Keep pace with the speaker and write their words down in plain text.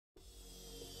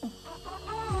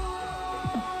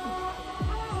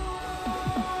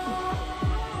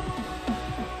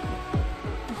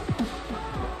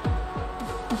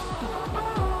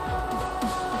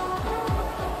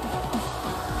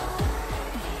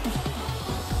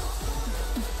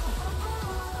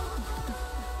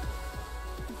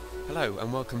Hello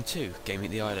and welcome to Gaming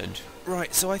the Island.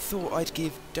 Right, so I thought I'd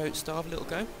give Don't Starve a little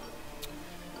go.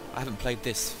 I haven't played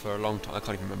this for a long time, I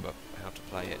can't even remember how to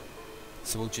play it.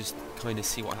 So we'll just kind of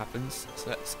see what happens. So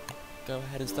let's go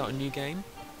ahead and start a new game.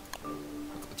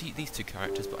 I've got these two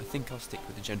characters, but I think I'll stick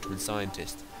with the Gentleman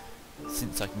Scientist,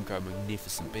 since I can grow a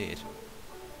magnificent beard.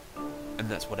 And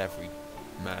that's what every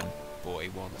man, boy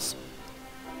wants.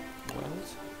 World?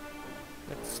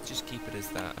 Let's just keep it as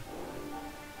that.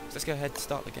 So let's go ahead and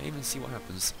start the game and see what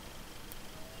happens.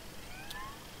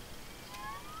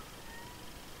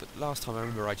 But last time I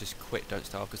remember I just quit Don't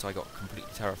Starve because I got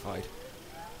completely terrified.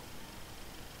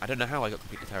 I don't know how I got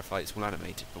completely terrified, it's all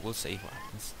animated, but we'll see what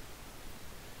happens.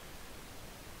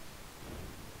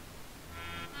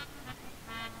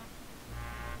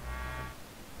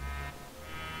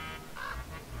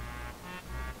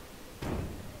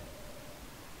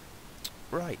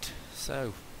 Right,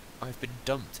 so I've been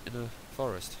dumped in a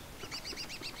forest. Ooh,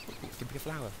 I can pick a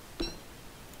flower.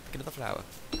 Pick another flower.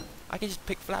 I can just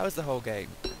pick flowers the whole game.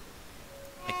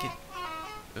 I can...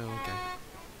 Oh, okay.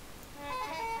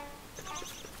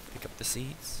 Pick up the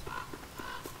seeds.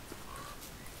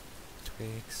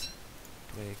 Twigs.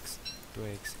 Twigs.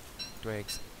 Twigs.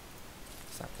 Twigs.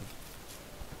 Sapling.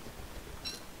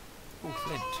 Ooh,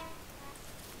 flint.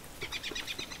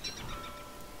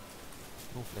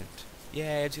 More flint.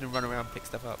 Yeah, I'm just gonna run around and pick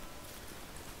stuff up.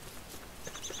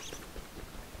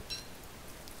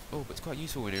 Oh, but it's quite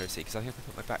useful when you're at sea, because I have to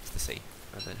put my back to the sea,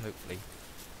 and then hopefully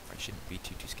I shouldn't be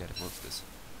too scared of monsters.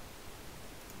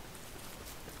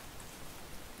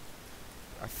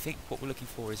 I think what we're looking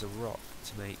for is a rock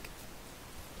to make...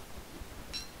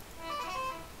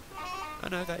 Oh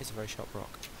no, that is a very sharp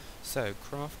rock. So,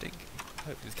 crafting,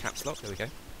 hopefully with caps lock, there we go.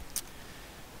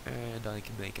 And I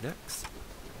can make an axe.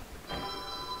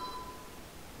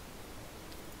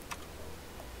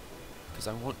 Because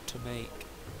I want to make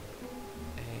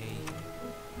a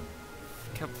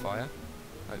campfire,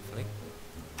 hopefully.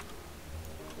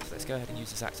 So let's go ahead and use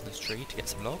this axe on this tree to get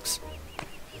some logs.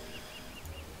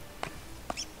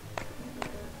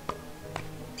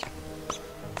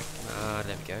 Ah,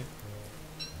 there we go.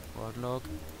 1 log, 2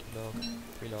 log,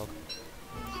 3 log.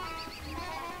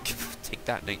 Take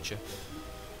that, nature.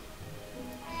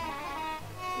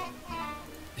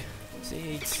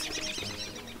 Seeds.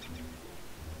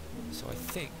 So I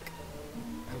think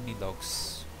how many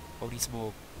logs? Oh, I need some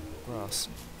more grass.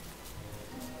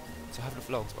 So I have enough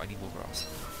logs, but I need more grass.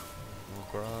 More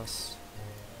grass.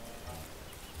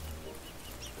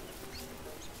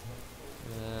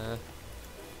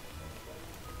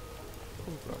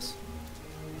 More grass.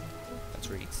 That's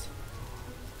reeds.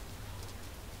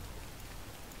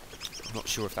 I'm not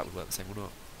sure if that would work the same or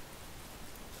not.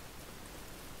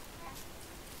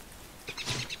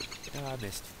 Ah, I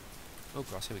missed. Oh,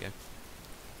 grass, here we go.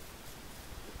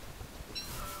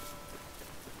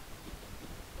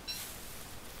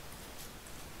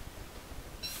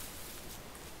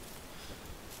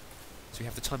 So we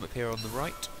have the time up here on the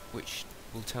right, which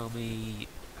will tell me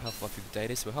how far through the day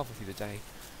it is. So we're halfway through the day.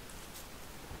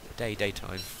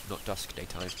 Daytime, not dusk,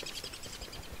 daytime.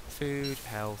 Food,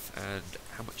 health, and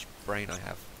how much brain I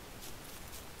have.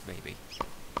 Maybe.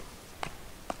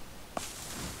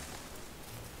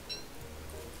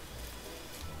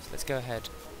 So let's go ahead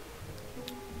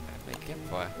and make a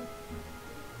campfire.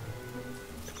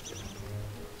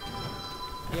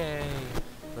 Yay!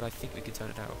 But I think we can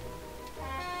turn it out.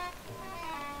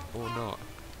 Or not.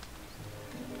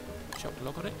 Chop the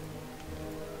log on it.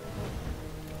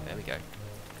 There we go.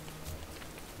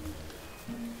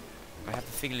 I have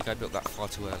the feeling I built that far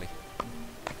too early.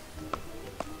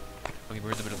 I mean,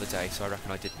 we're in the middle of the day, so I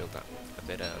reckon I did build that a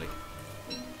bit early.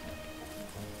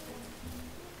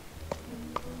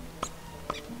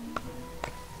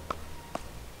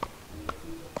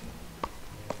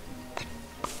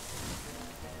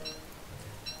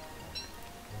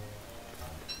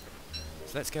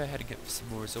 So let's go ahead and get some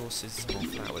more resources, some more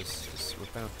flowers, because we're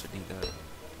bound to need that.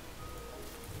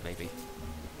 Maybe.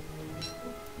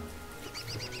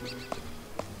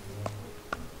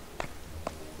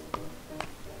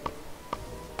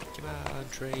 Come on,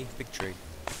 tree. Big tree.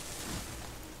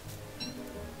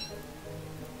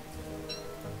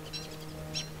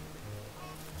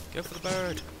 Go for the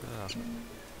bird! Ah,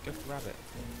 go for the rabbit.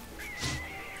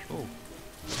 Oh.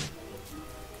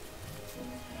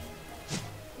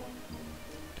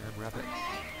 Damn rabbit.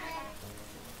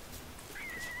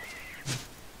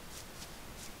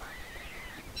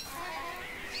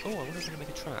 Oh, I wonder if I can make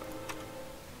a trap.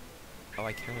 Oh,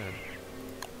 I can.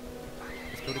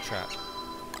 Let's build a trap.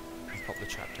 And pop the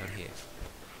trap down here.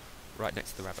 Right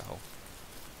next to the rabbit hole.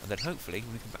 And then hopefully,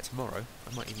 when we come back tomorrow,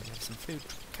 I might even have some food.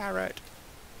 Carrot!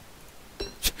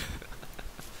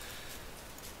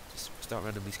 start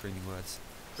randomly screaming words.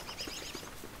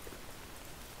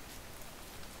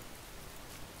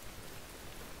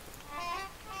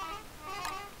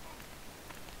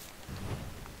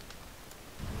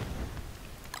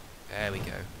 There we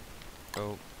go.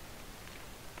 Oh.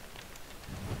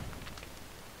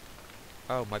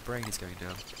 Oh, my brain is going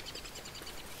down.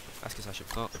 That's because I should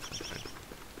fart with my brain.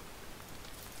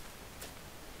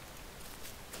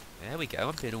 There we go,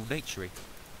 I'm being all naturey.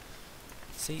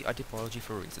 See, I did biology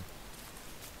for a reason.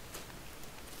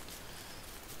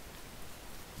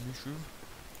 Mushroom.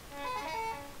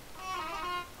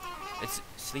 It's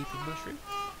sleeping mushroom?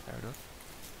 Fair enough.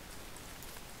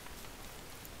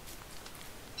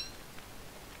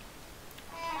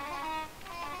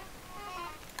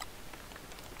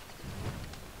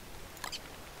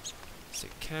 So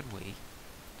can we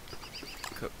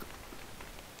cook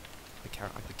the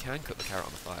carrot? We can cook the carrot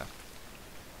on the fire.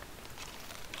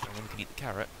 And then we can eat the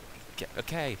carrot.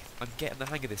 Okay, I'm getting the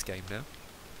hang of this game now.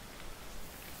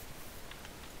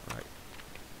 Right.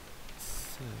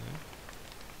 So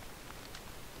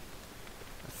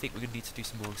I think we're going to need to do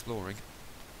some more exploring.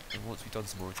 And once we've done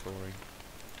some more exploring,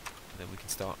 then we can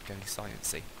start going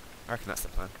sciencey. I reckon that's the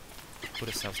plan. Put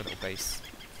ourselves a little base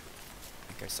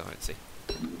and go sciencey.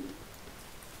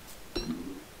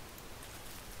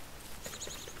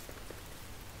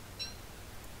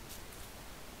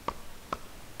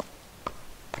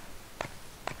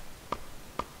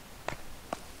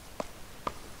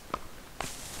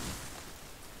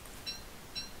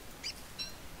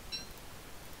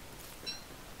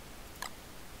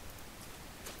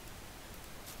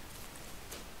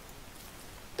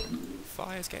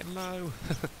 Fire's getting low.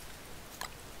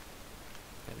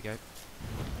 There we go.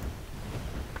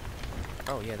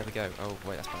 Oh yeah, there we go. Oh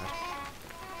wait, that's bad.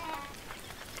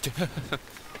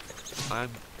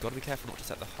 I'm gotta be careful not to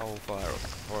set the whole fire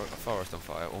or a forest on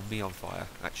fire, or me on fire.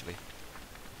 Actually,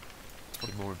 it's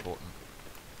probably more important.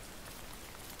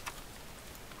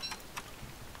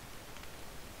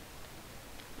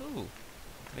 Ooh,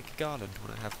 make a garland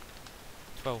when I have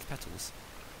 12 petals,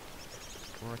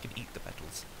 or I can eat the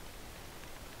petals.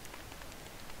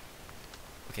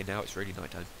 Okay, now it's really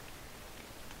night time.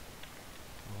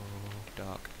 Oh,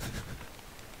 dark.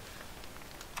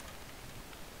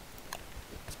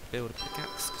 Let's build a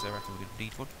pickaxe, because I reckon we're going to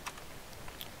need one.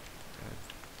 And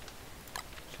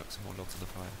chuck some more logs on the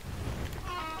fire.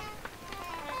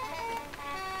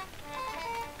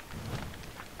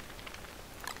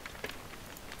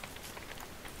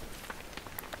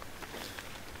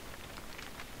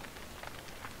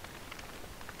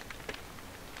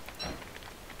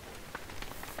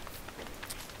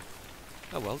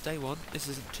 Oh well, day one. This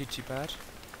isn't too bad.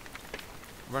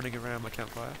 Running around my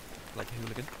campfire like a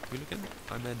hooligan. Hooligan?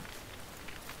 I meant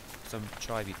some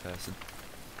tribey person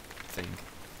thing.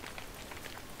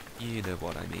 You know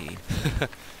what I mean.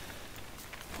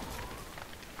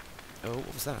 Oh,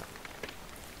 what was that?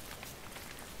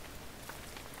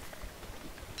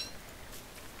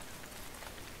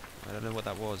 I don't know what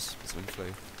that was, but something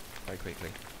flew very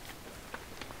quickly.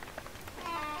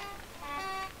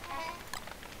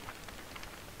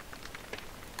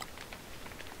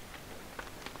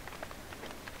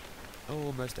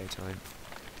 Almost daytime.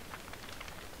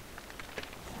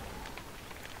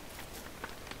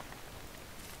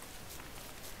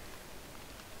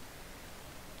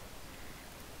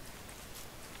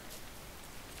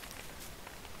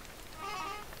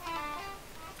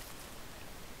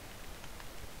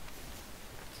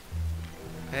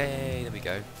 Hey, there we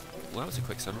go. Well, that was a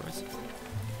quick sunrise.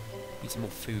 Need some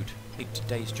more food. I think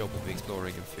today's job will be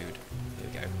exploring and food. There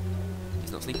we go.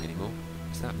 He's not sleeping anymore,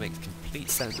 so that makes complete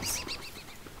sense.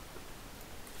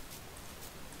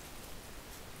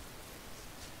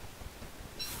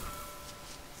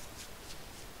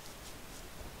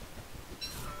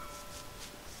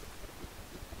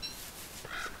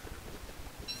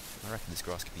 I reckon this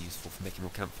grass could be useful for making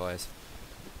more campfires.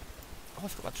 Oh, I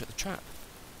forgot about the trap.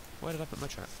 Where did I put my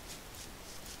trap?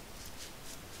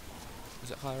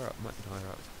 Was it higher up? Might be higher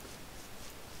up.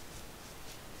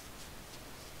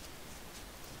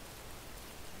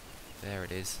 There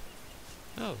it is.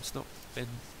 Oh, it's not been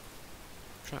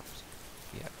trapped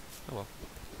yet. Oh well.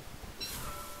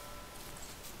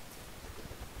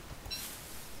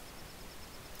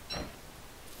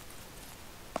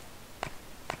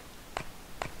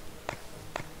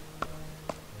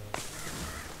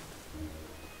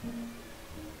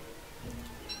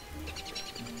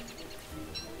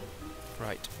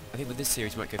 Right, I think with this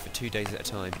series we might go for 2 days at a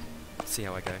time. See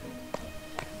how I go.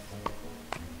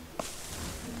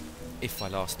 If I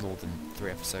last more than 3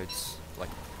 episodes,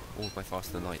 like all of my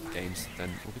Faster Than Light games,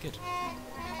 then we'll be good.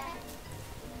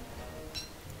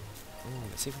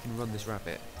 Let's see if we can run this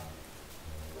rabbit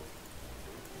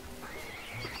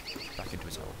back into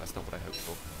his hole. That's not what I hoped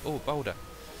for. Oh, boulder!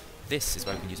 This is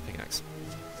where we can use pickaxe.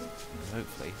 And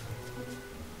hopefully,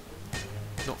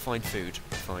 not find food,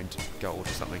 but find gold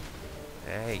or something.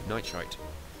 Hey, nitrite.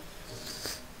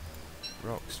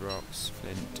 Rocks, rocks,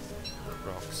 flint,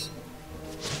 rocks.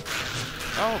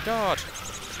 Oh god!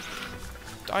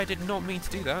 I did not mean to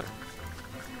do that.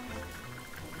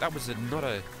 That was not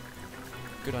a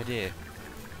good idea.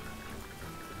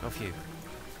 Oh, phew.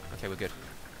 Okay, we're good.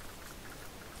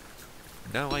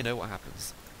 Now I know what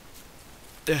happens.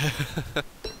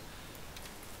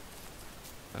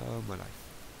 Oh, my life.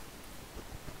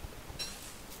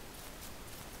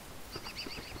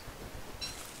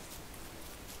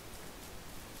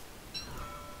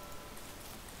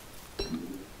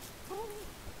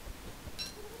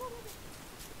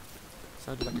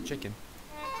 Sounded like a chicken.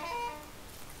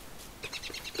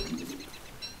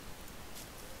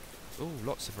 Oh,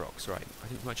 lots of rocks, right. I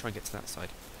think we might try and get to that side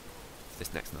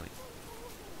this next night.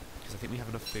 Because I think we have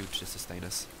enough food to sustain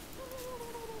us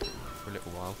for a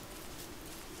little while.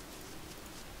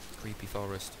 Creepy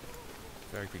forest.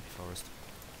 Very creepy forest.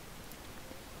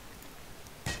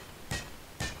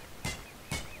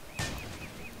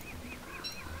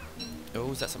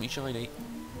 Oh, is that something shiny?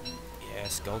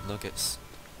 Yes, gold nuggets.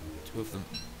 2 of them.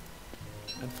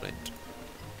 And flint.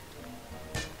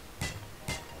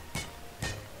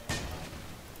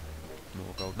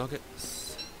 More gold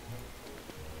nuggets.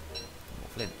 More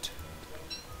flint.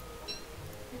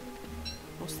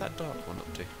 What's that dark one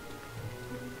up to?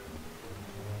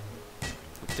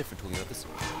 Looks different to all the others.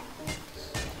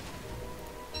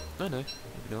 No, maybe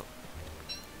not.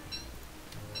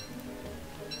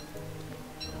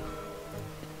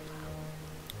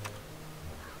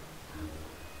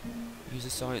 Use a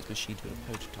science machine to build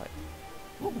a prototype.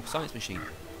 Ooh, science machine.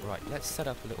 Right, let's set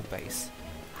up a little base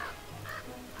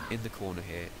in the corner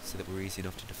here so that we're easy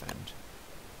enough to defend.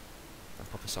 And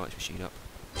pop a science machine up.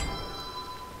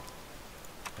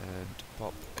 And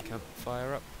pop a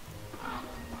campfire up.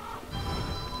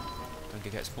 And go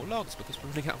get some more logs because we're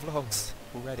running out of logs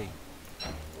already.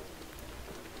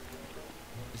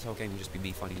 This whole game will just be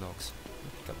me finding logs.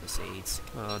 Pick up the seeds.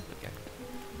 Come on, okay.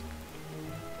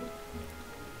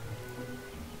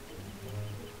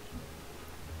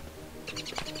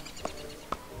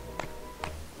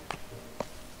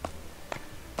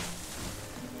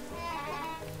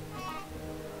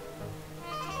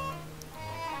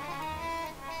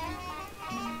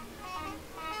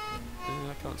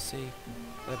 I can't see.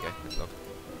 There we go, there's a log.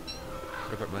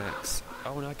 Gotta grab my axe.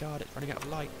 Oh no, God, it's running out of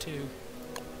light too.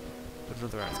 Put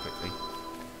another axe quickly.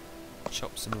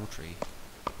 Chop some more tree.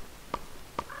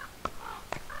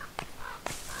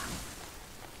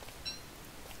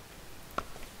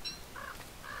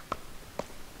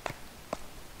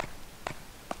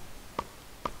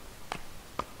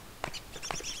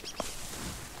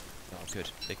 Oh, good,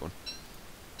 big one.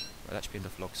 Right, that should be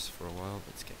enough logs for a while.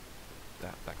 Let's get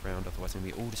that background, otherwise I'm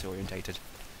going to be all disorientated.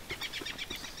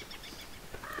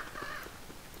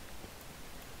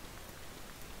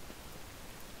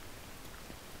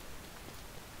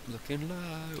 Looking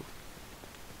low.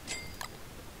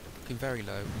 Looking very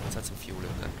low. Let's add some fuel in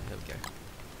there. There we go.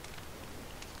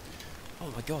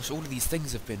 Oh my gosh, all of these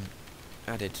things have been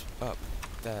added up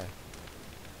there.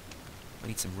 I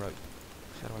need some rope.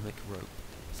 How do I make rope?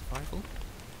 Survival?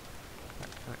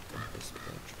 Backpack and this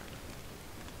bird trap.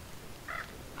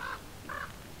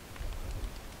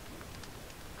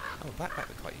 Oh, a backpack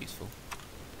would be quite useful.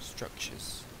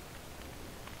 Structures.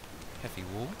 Heavy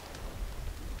wall.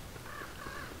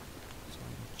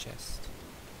 Chest.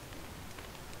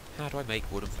 How do I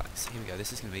make wooden planks? Here we go,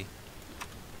 this is going to be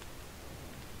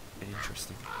an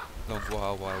interesting long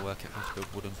while I work out how to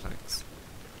build wooden planks.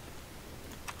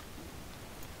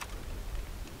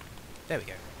 There we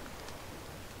go.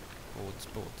 Boards.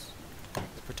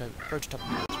 Prototype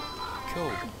board.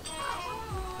 Cool.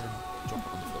 And drop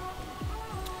it on the floor.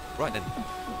 Right then,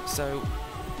 so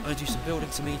I do some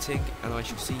building, some eating, and I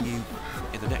shall see you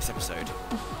in the next episode.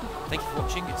 Thank you for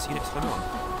watching, see you next time on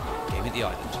Game at the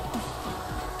Island.